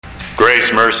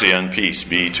Grace, mercy, and peace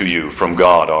be to you from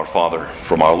God our Father,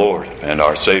 from our Lord and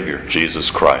our Savior, Jesus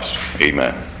Christ.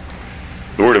 Amen.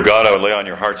 The Word of God I would lay on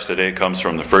your hearts today comes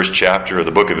from the first chapter of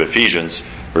the book of Ephesians,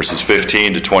 verses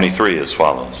 15 to 23 as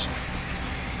follows.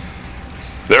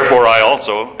 Therefore I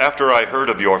also, after I heard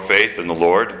of your faith in the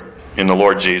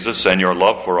Lord Jesus, and your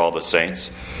love for all the saints,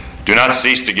 do not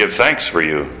cease to give thanks for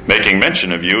you, making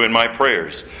mention of you in my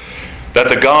prayers, that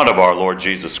the God of our Lord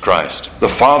Jesus Christ, the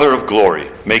Father of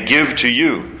glory, may give to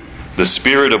you the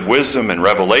spirit of wisdom and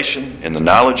revelation in the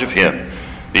knowledge of Him,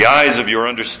 the eyes of your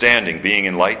understanding being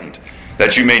enlightened,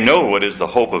 that you may know what is the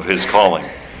hope of His calling,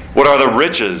 what are the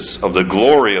riches of the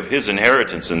glory of His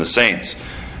inheritance in the saints,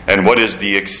 and what is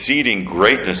the exceeding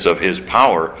greatness of His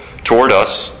power toward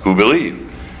us who believe,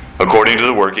 according to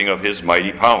the working of His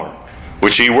mighty power,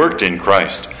 which He worked in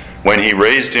Christ, when He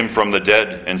raised Him from the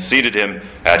dead and seated Him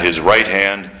at His right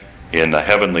hand in the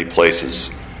heavenly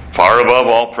places, far above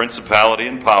all principality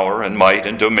and power and might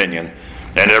and dominion,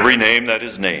 and every name that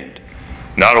is named,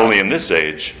 not only in this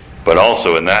age, but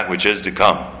also in that which is to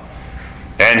come.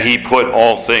 And He put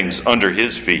all things under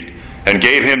His feet, and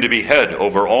gave Him to be head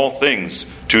over all things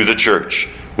to the church,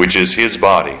 which is His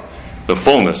body, the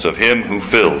fullness of Him who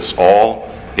fills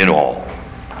all in all.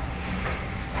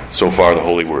 So far the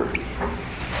Holy Word.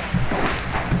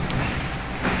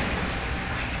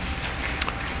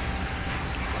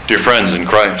 Dear friends in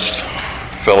Christ,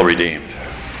 fellow redeemed,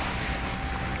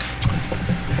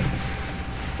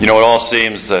 you know, it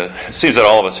seems that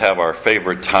all of us have our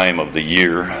favorite time of the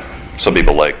year. Some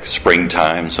people like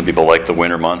springtime. Some people like the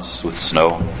winter months with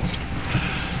snow.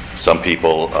 Some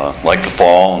people like the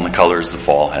fall and the colors the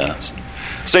fall has.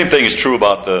 Same thing is true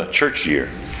about the church year.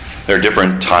 There are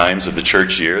different times of the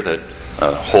church year that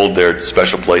hold their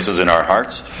special places in our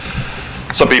hearts.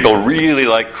 Some people really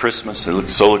like Christmas. They look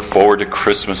forward to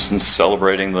Christmas and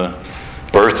celebrating the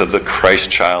birth of the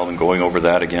Christ child and going over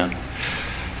that again.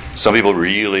 Some people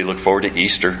really look forward to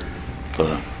Easter,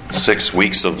 the 6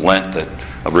 weeks of Lent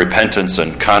of repentance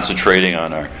and concentrating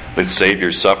on the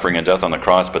Savior's suffering and death on the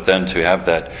cross, but then to have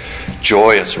that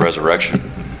joyous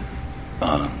resurrection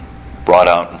brought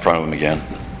out in front of Him again.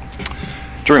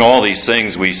 During all these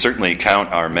things, we certainly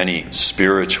count our many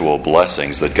spiritual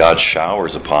blessings that God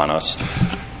showers upon us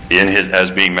as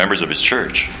being members of His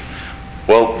church.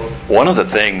 Well, one of the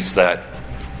things that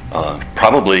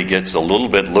probably gets a little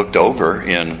bit looked over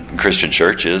in Christian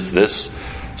church is this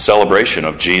celebration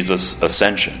of Jesus'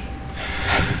 ascension.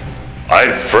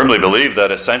 I firmly believe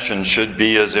that ascension should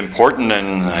be as important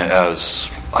and as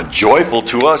joyful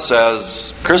to us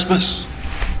as Christmas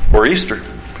or Easter.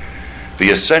 The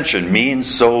ascension means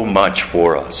so much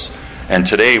for us, and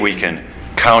today we can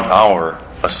count our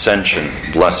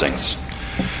ascension blessings.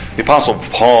 The Apostle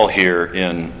Paul here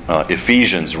in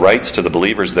Ephesians writes to the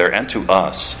believers there and to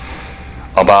us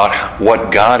about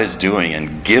what God is doing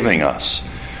and giving us.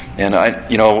 And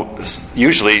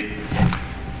usually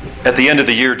at the end of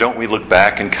the year, don't we look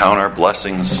back and count our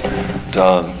blessings?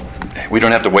 We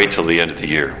don't have to wait till the end of the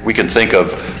year. We can think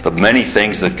of the many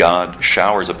things that God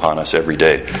showers upon us every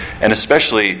day. And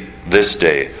especially this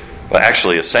day. Well,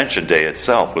 actually, Ascension Day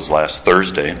itself was last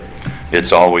Thursday.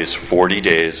 It's always 40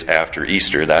 days after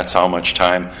Easter. That's how much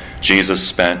time Jesus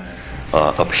spent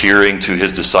appearing to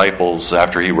His disciples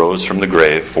after He rose from the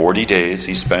grave. 40 days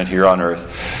He spent here on earth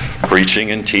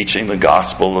preaching and teaching the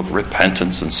gospel of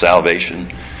repentance and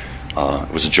salvation.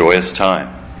 It was a joyous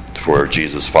time for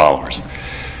Jesus' followers.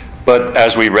 But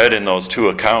as we read in those two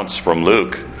accounts from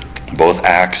Luke, both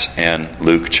Acts and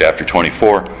Luke chapter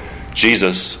 24,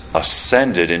 Jesus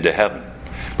ascended into heaven.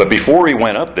 But before He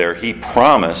went up there, He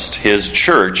promised His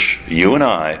church, you and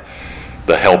I,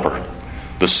 the Helper,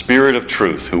 the Spirit of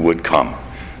truth who would come,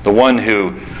 the one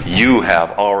who you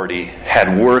have already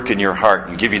had work in your heart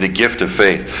and give you the gift of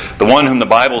faith, the one whom the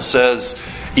Bible says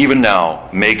even now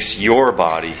makes your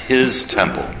body His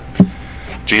temple.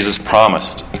 Jesus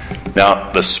promised.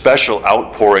 Now, the special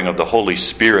outpouring of the Holy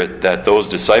Spirit that those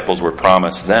disciples were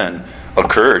promised then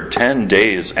occurred 10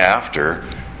 days after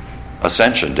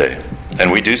Ascension Day.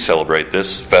 And we do celebrate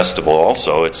this festival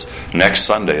also. It's next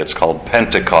Sunday. It's called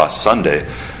Pentecost Sunday,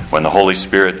 when the Holy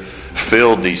Spirit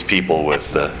filled these people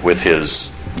with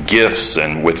His gifts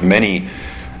and with many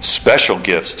special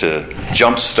gifts to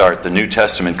jumpstart the New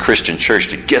Testament Christian church,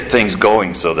 to get things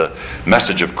going so the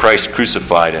message of Christ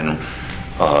crucified and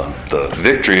the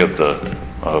victory of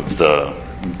the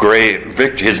grave,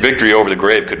 His victory over the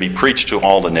grave could be preached to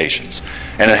all the nations.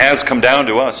 And it has come down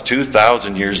to us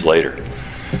 2,000 years later.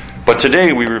 But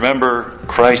today we remember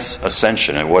Christ's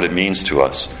ascension and what it means to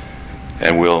us.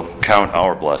 And we'll count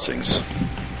our blessings.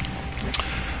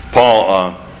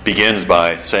 Paul begins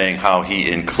by saying how he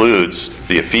includes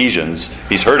the Ephesians.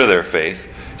 He's heard of their faith.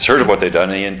 He's heard of what they've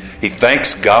done, and he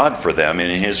thanks God for them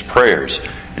in his prayers.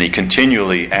 And he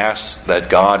continually asks that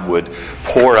God would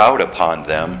pour out upon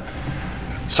them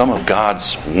some of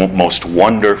God's most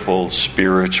wonderful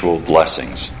spiritual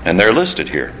blessings. And they're listed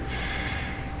here.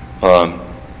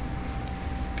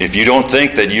 If you don't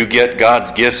think that you get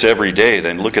God's gifts every day,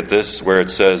 then look at this where it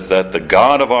says that the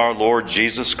God of our Lord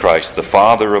Jesus Christ, the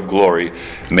Father of glory,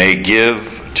 may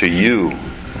give to you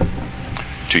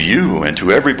and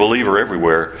to every believer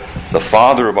everywhere, the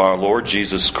Father of our Lord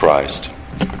Jesus Christ,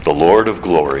 the Lord of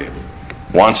glory,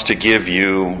 wants to give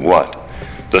you what?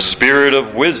 The spirit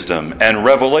of wisdom and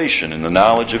revelation in the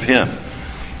knowledge of Him.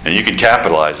 And you can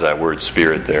capitalize that word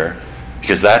spirit there,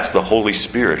 because that's the Holy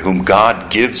Spirit whom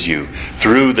God gives you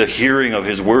through the hearing of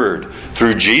His Word,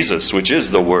 through Jesus, which is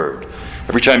the Word.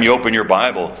 Every time you open your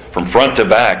Bible, from front to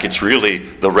back, it's really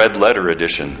the red letter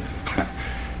edition.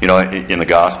 You know, in the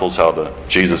Gospels, how the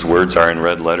Jesus words are in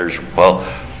red letters.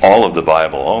 Well, all of the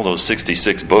Bible, all those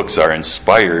 66 books are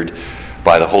inspired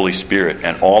by the Holy Spirit.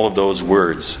 And all of those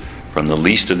words, from the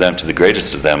least of them to the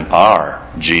greatest of them, are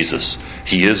Jesus.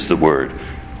 He is the Word.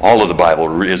 All of the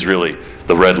Bible is really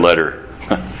the red letter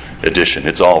edition.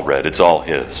 It's all red. It's all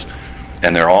His.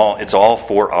 And it's all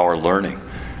for our learning.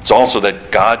 It's also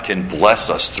that God can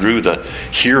bless us through the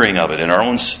hearing of it in our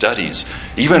own studies.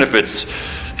 Even if it's,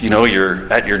 you know,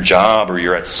 you're at your job or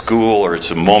you're at school or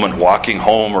it's a moment walking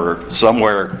home or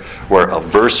somewhere where a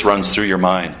verse runs through your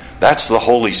mind. That's the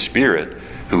Holy Spirit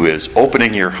who is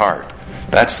opening your heart.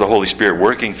 That's the Holy Spirit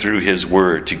working through His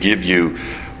Word to give you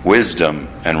wisdom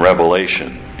and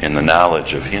revelation in the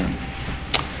knowledge of Him.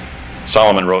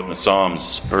 Solomon wrote in the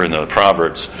Psalms, or in the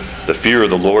Proverbs, the fear of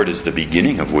the Lord is the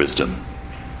beginning of wisdom.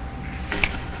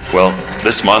 Well,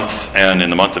 this month and in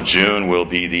the month of June will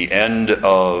be the end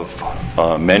of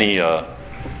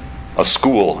a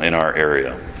school in our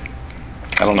area.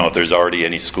 I don't know if there's already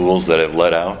any schools that have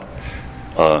let out.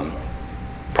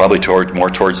 Probably more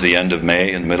towards the end of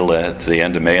May, in the middle to the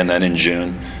end of May, and then in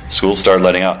June, schools start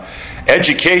letting out.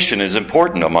 Education is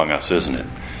important among us, isn't it?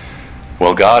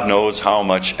 Well, God knows how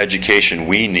much education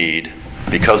we need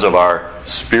because of our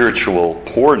spiritual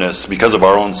poorness, because of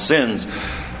our own sins.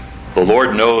 The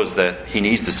Lord knows that He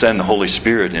needs to send the Holy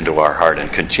Spirit into our heart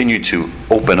and continue to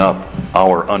open up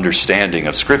our understanding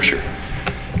of Scripture.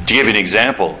 To give you an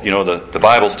example, you know, the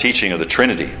Bible's teaching of the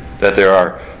Trinity, that there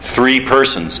are three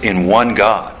persons in one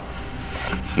God.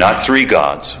 Not three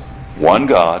gods. One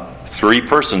God, three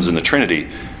persons in the Trinity.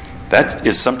 That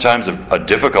is sometimes a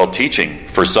difficult teaching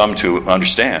for some to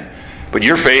understand. But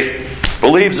your faith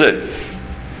believes it,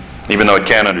 even though it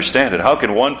can't understand it. How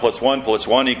can 1 + 1 +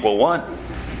 1 equal 1?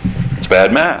 It's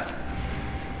bad math.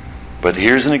 But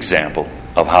here's an example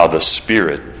of how the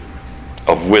Spirit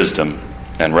of wisdom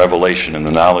and revelation and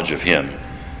the knowledge of Him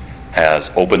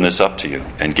has opened this up to you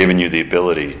and given you the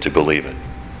ability to believe it.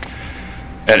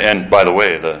 And by the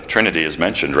way, the Trinity is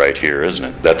mentioned right here, isn't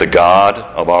it? That the God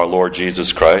of our Lord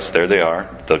Jesus Christ, there they are,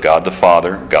 the God the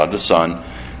Father, God the Son,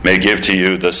 may give to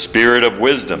you the Spirit of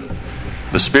wisdom.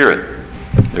 The Spirit.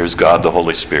 There's God the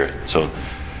Holy Spirit. So,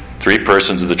 three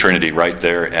persons of the Trinity right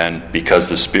there, and because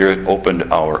the Spirit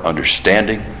opened our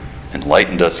understanding,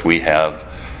 enlightened us, we have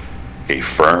a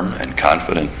firm and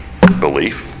confident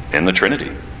belief in the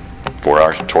Trinity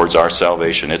towards our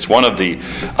salvation. It's one of the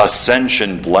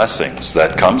ascension blessings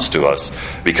that comes to us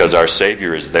because our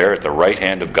Savior is there at the right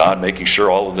hand of God making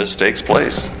sure all of this takes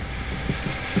place.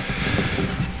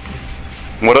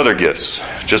 What other gifts?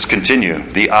 Just continue.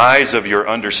 The eyes of your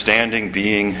understanding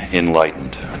being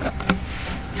enlightened.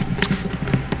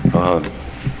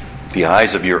 The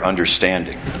eyes of your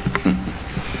understanding.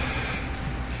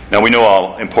 Now we know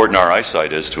how important our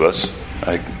eyesight is to us.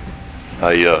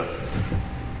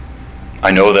 I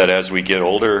know that as we get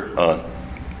older,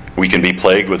 we can be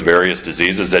plagued with various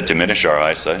diseases that diminish our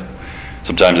eyesight.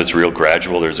 Sometimes it's real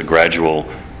gradual. There's a gradual,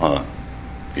 and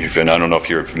I don't know if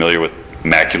you're familiar with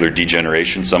macular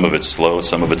degeneration. Some of it's slow,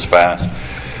 some of it's fast.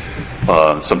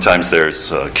 Sometimes there's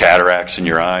cataracts in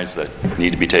your eyes that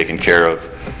need to be taken care of.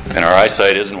 And our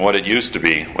eyesight isn't what it used to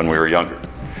be when we were younger.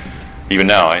 Even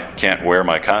now, I can't wear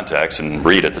my contacts and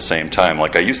read at the same time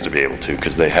like I used to be able to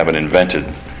because they haven't invented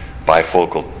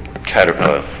bifocal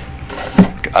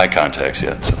eye contacts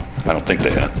yet. So I don't think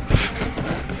they have.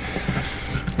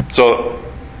 So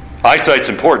eyesight's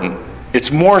important.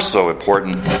 It's more so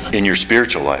important in your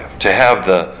spiritual life to have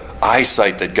the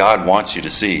eyesight that God wants you to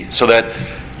see, so that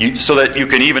you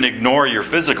can even ignore your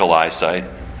physical eyesight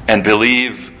and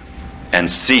believe and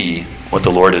see what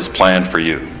the Lord has planned for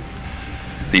you.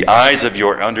 The eyes of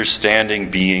your understanding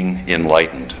being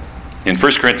enlightened. In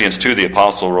 1 Corinthians 2, the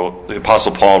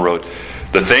Apostle Paul wrote,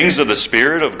 "The things of the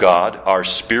Spirit of God are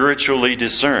spiritually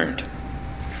discerned."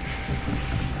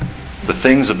 The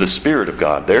things of the Spirit of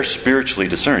God, they're spiritually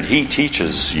discerned. He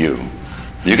teaches you.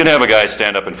 You can have a guy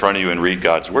stand up in front of you and read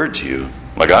God's Word to you,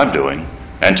 like I'm doing,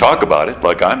 and talk about it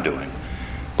like I'm doing.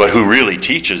 But who really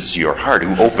teaches your heart,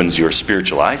 who opens your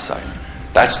spiritual eyesight,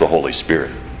 that's the Holy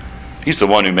Spirit. He's the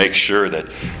one who makes sure that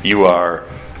you are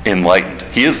enlightened.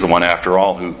 He is the one, after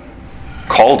all, who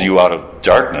called you out of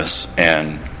darkness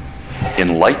and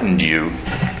enlightened you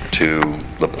to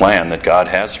the plan that God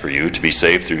has for you to be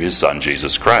saved through His Son,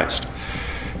 Jesus Christ.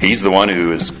 He's the one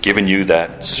who has given you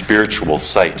that spiritual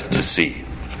sight to see.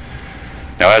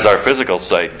 Now, as our physical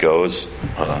sight goes,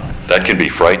 that can be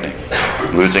frightening.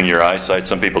 Losing your eyesight,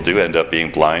 some people do end up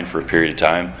being blind for a period of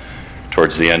time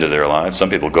towards the end of their lives. Some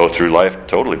people go through life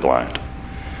totally blind.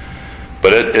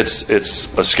 But it's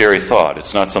a scary thought.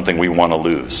 It's not something we want to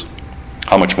lose.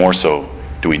 How much more so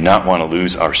do we not want to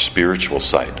lose our spiritual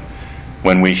sight?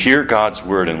 When we hear God's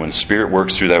Word and when Spirit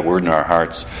works through that Word in our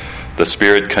hearts, the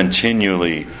Spirit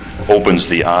continually opens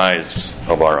the eyes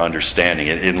of our understanding.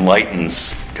 It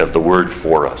enlightens the Word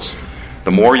for us. The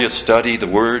more you study the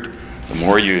Word, the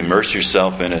more you immerse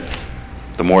yourself in it,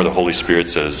 the more the Holy Spirit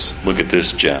says, look at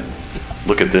this gem.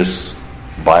 Look at this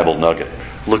Bible nugget.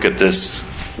 Look at this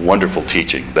wonderful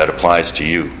teaching that applies to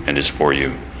you and is for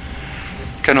you.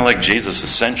 Kind of like Jesus'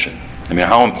 ascension. I mean,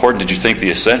 how important did you think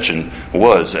the ascension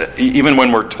was? Even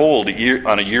when we're told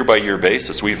on a year-by-year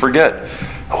basis, we forget.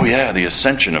 Oh yeah, the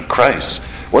ascension of Christ.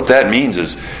 What that means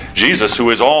is Jesus, who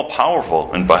is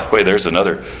all-powerful, and by the way, there's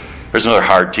another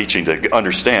hard teaching to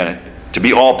understand. To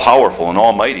be all-powerful and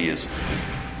almighty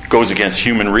goes against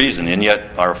human reason, and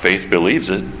yet our faith believes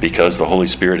it because the Holy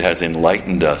Spirit has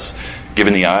enlightened us,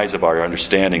 given the eyes of our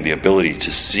understanding the ability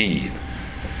to see.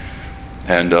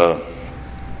 And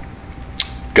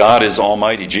God is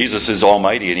almighty. Jesus is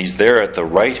almighty, and He's there at the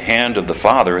right hand of the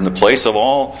Father in the place of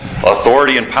all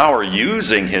authority and power,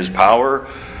 using His power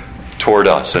toward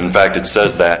us. And in fact, it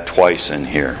says that twice in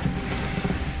here.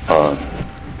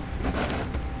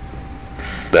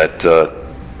 Let's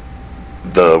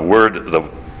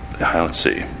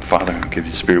see. Father, give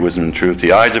you spirit, wisdom, and truth.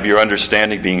 The eyes of your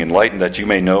understanding being enlightened, that you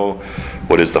may know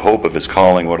what is the hope of His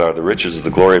calling, what are the riches of the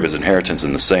glory of His inheritance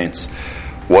in the saints,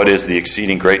 what is the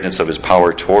exceeding greatness of His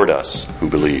power toward us who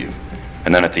believe.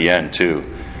 And then at the end,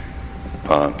 too,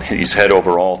 He's head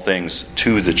over all things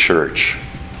to the church,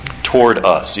 toward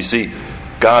us. You see,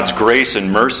 God's grace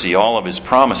and mercy, all of His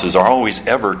promises are always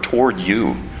ever toward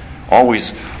you,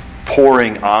 always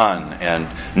pouring on and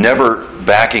never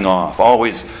backing off,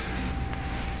 always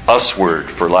usward,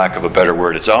 for lack of a better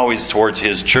word. It's always towards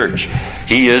His church.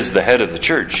 He is the head of the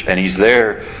church, and He's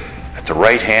there at the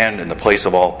right hand, in the place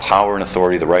of all power and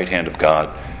authority, the right hand of God,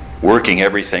 working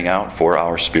everything out for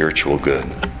our spiritual good.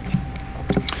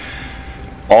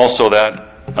 Also, that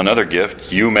another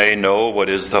gift, you may know what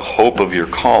is the hope of your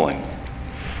calling.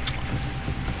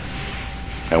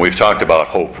 And we've talked about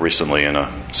hope recently in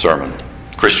a sermon.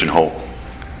 Christian hope.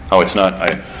 Oh, it's not,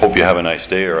 I hope you have a nice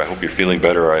day, or I hope you're feeling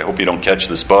better, or I hope you don't catch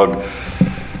this bug.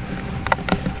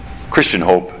 Christian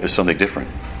hope is something different.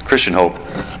 Christian hope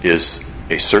is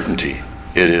a certainty.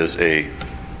 It is a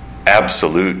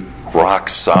absolute,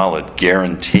 rock-solid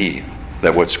guarantee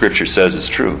that what Scripture says is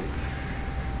true.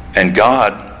 And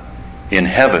God in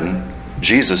heaven,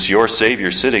 Jesus, your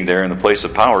Savior, sitting there in the place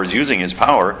of power, is using His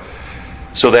power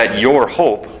so that your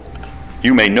hope,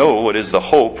 you may know what is the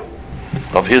hope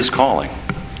of His calling.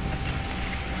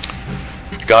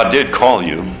 God did call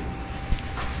you,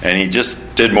 and He just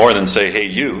did more than say, hey,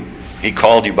 you. He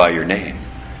called you by your name.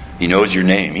 He knows your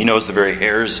name. He knows the very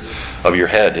hairs of your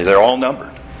head. They're all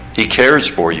numbered. He cares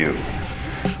for you.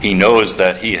 He knows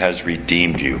that He has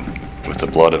redeemed you with the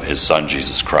blood of His Son,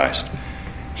 Jesus Christ.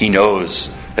 He knows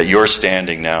that your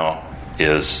standing now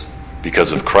is,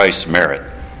 because of Christ's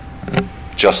merit,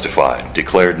 justified,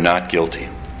 declared not guilty.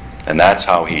 And that's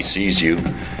how He sees you.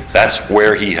 That's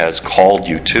where He has called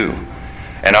you to.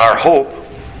 And our hope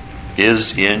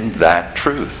is in that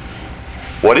truth.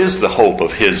 What is the hope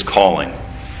of His calling?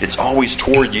 It's always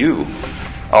toward you.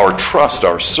 Our trust,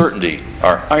 our certainty,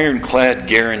 our ironclad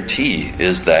guarantee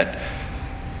is that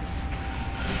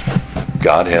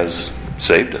God has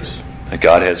saved us. That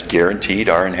God has guaranteed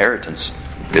our inheritance.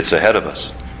 It's ahead of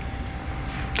us.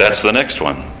 That's the next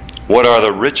one. What are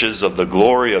the riches of the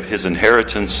glory of His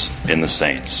inheritance in the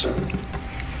saints?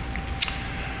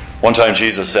 One time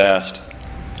Jesus asked,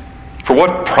 for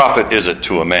what profit is it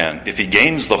to a man if he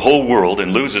gains the whole world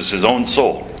and loses his own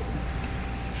soul?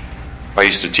 I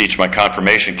used to teach my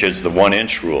confirmation kids the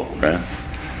 1-inch rule. Right?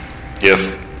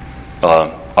 If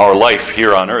our life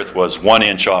here on earth was 1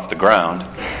 inch off the ground,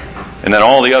 and then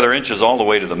all the other inches all the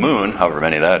way to the moon, however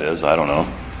many that is, I don't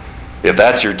know. If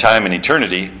that's your time in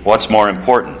eternity, what's more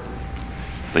important?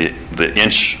 The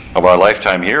inch of our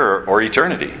lifetime here or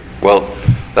eternity? Well,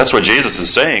 that's what Jesus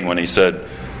is saying when he said,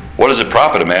 what does it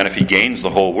profit a man if he gains the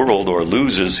whole world or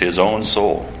loses his own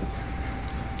soul?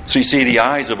 So you see, the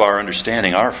eyes of our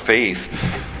understanding, our faith,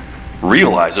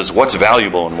 realizes what's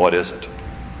valuable and what isn't.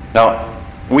 Now,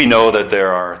 we know that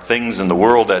there are things in the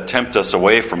world that tempt us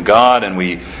away from God, and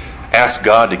we ask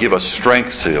God to give us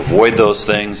strength to avoid those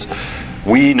things.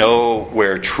 We know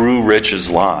where true riches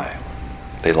lie.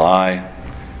 They lie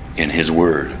in His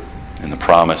Word, in the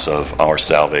promise of our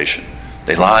salvation.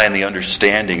 They lie in the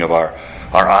understanding of our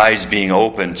eyes being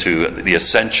open to the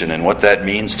ascension and what that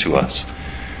means to us.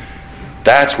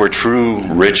 That's where true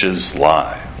riches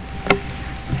lie.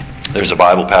 There's a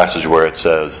Bible passage where it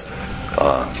says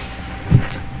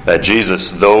that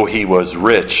Jesus, though He was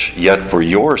rich, yet for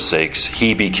your sakes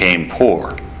He became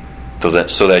poor, so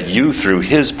that you through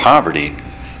His poverty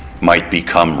might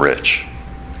become rich.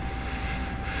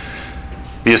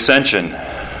 The ascension,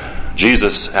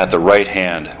 Jesus at the right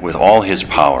hand with all His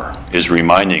power, is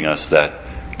reminding us that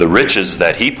the riches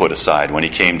that He put aside when He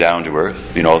came down to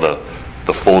earth,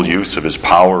 the full use of His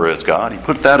power as God, He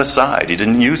put that aside. He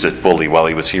didn't use it fully while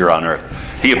He was here on earth.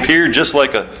 He appeared just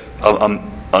like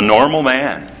a normal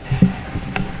man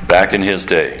back in His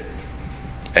day.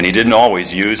 And He didn't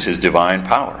always use His divine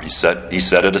power. He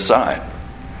set it aside.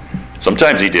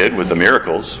 Sometimes He did with the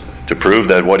miracles to prove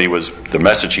that the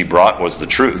message He brought was the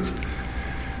truth.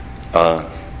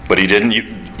 But He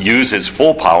didn't use His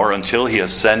full power until He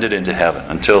ascended into heaven,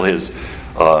 until His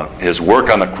work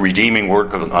on the redeeming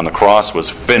work on the cross was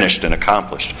finished and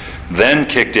accomplished. Then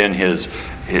kicked in His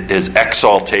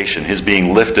exaltation, His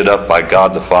being lifted up by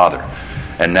God the Father.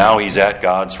 And now He's at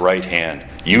God's right hand,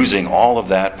 using all of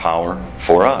that power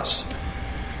for us,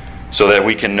 so that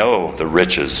we can know the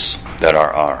riches that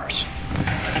are ours.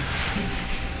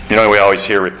 We always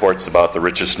hear reports about the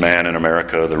richest man in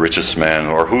America, the richest man,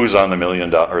 or who's on the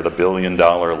the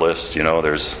billion-dollar list.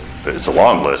 It's a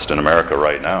long list in America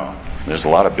right now. There's a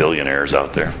lot of billionaires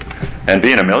out there. And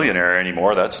being a millionaire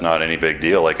anymore, that's not any big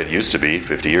deal like it used to be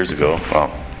 50 years ago.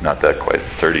 Well, not that quite,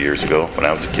 30 years ago when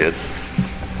I was a kid.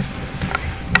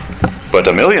 But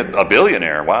a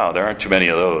billionaire, wow, there aren't too many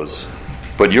of those.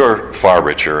 But you're far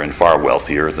richer and far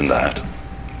wealthier than that.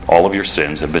 All of your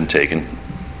sins have been taken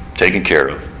care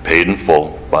of, paid in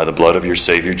full by the blood of your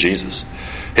Savior Jesus.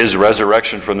 His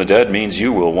resurrection from the dead means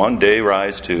you will one day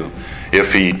rise too,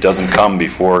 if He doesn't come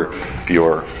before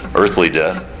your earthly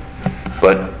death.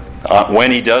 But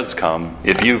when He does come,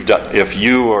 if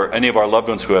you or any of our loved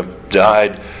ones who have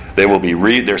died,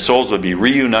 their souls will be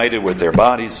reunited with their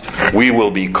bodies. We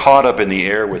will be caught up in the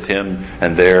air with Him,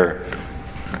 and there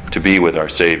to be with our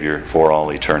Savior for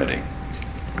all eternity.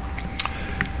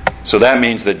 So that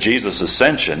means that Jesus'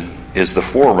 ascension is the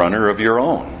forerunner of your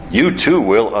own. You too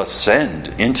will ascend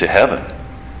into heaven.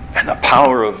 And the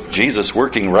power of Jesus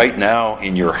working right now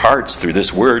in your hearts through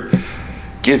this Word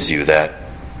gives you that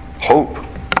hope,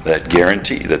 that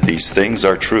guarantee that these things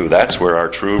are true. That's where our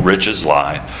true riches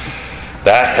lie.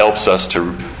 That helps us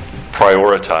to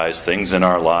prioritize things in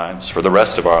our lives. For the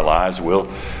rest of our lives, we'll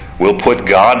put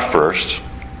God first,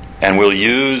 and we'll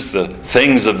use the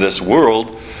things of this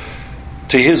world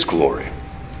to His glory.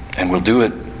 And we'll do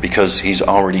it because He's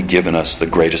already given us the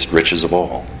greatest riches of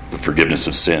all, the forgiveness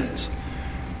of sins.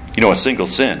 A single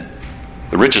sin,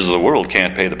 the riches of the world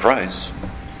can't pay the price.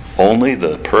 Only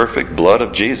the perfect blood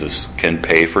of Jesus can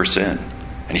pay for sin.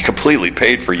 And He completely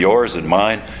paid for yours and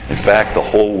mine. In fact, the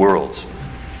whole world's.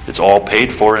 It's all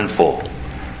paid for in full.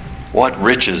 What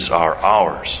riches are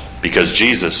ours? Because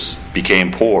Jesus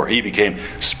became poor. He became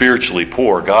spiritually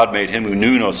poor. God made Him who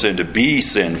knew no sin to be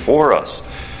sin for us.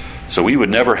 So we would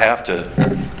never have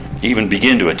to even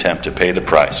begin to attempt to pay the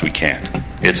price. We can't.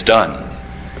 It's done.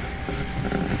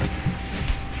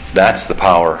 That's the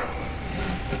power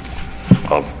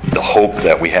of the hope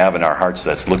that we have in our hearts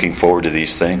that's looking forward to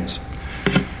these things.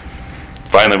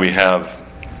 Finally, we have,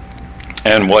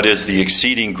 and what is the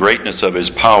exceeding greatness of His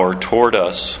power toward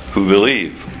us who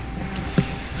believe?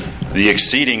 The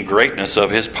exceeding greatness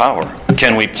of His power.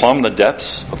 Can we plumb the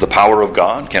depths of the power of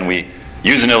God? Can we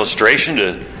use an illustration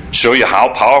to show you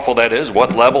how powerful that is,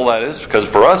 what level that is? Because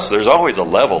for us, there's always a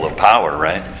level of power,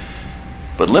 right?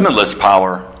 But limitless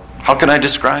power, how can I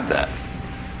describe that?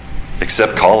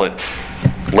 Except call it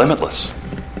limitless.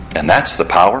 And that's the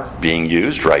power being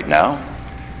used right now,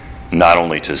 not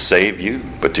only to save you,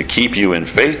 but to keep you in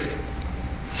faith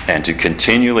and to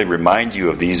continually remind you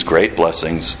of these great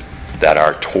blessings that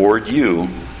are toward you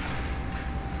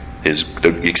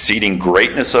the exceeding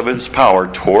greatness of his power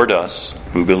toward us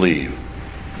who believe.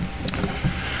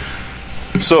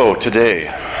 So today,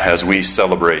 as we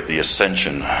celebrate the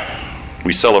Ascension,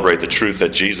 we celebrate the truth that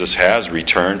Jesus has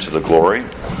returned to the glory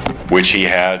which he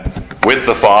had with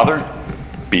the Father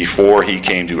before he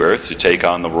came to earth to take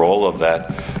on the role of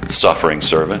that suffering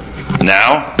servant.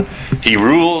 Now, he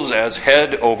rules as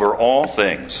head over all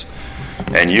things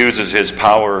and uses his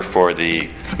power for the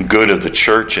good of the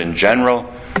church in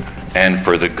general and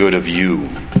for the good of you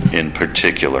in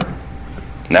particular.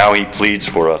 Now he pleads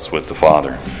for us with the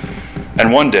Father.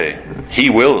 And one day, he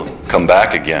will come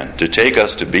back again to take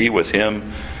us to be with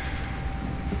him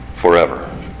forever.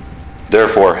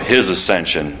 Therefore, his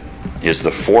ascension is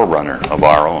the forerunner of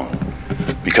our own.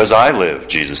 Because I live,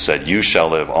 Jesus said, you shall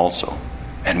live also.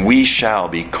 And we shall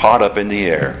be caught up in the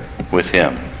air with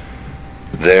him,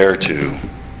 there to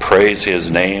praise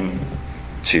his name,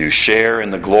 to share in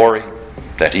the glory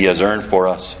that he has earned for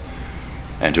us,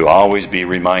 and to always be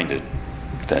reminded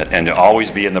that, and to always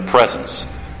be in the presence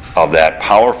of that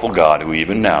powerful God who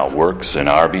even now works in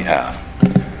our behalf,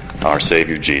 our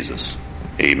Savior Jesus.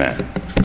 Amen.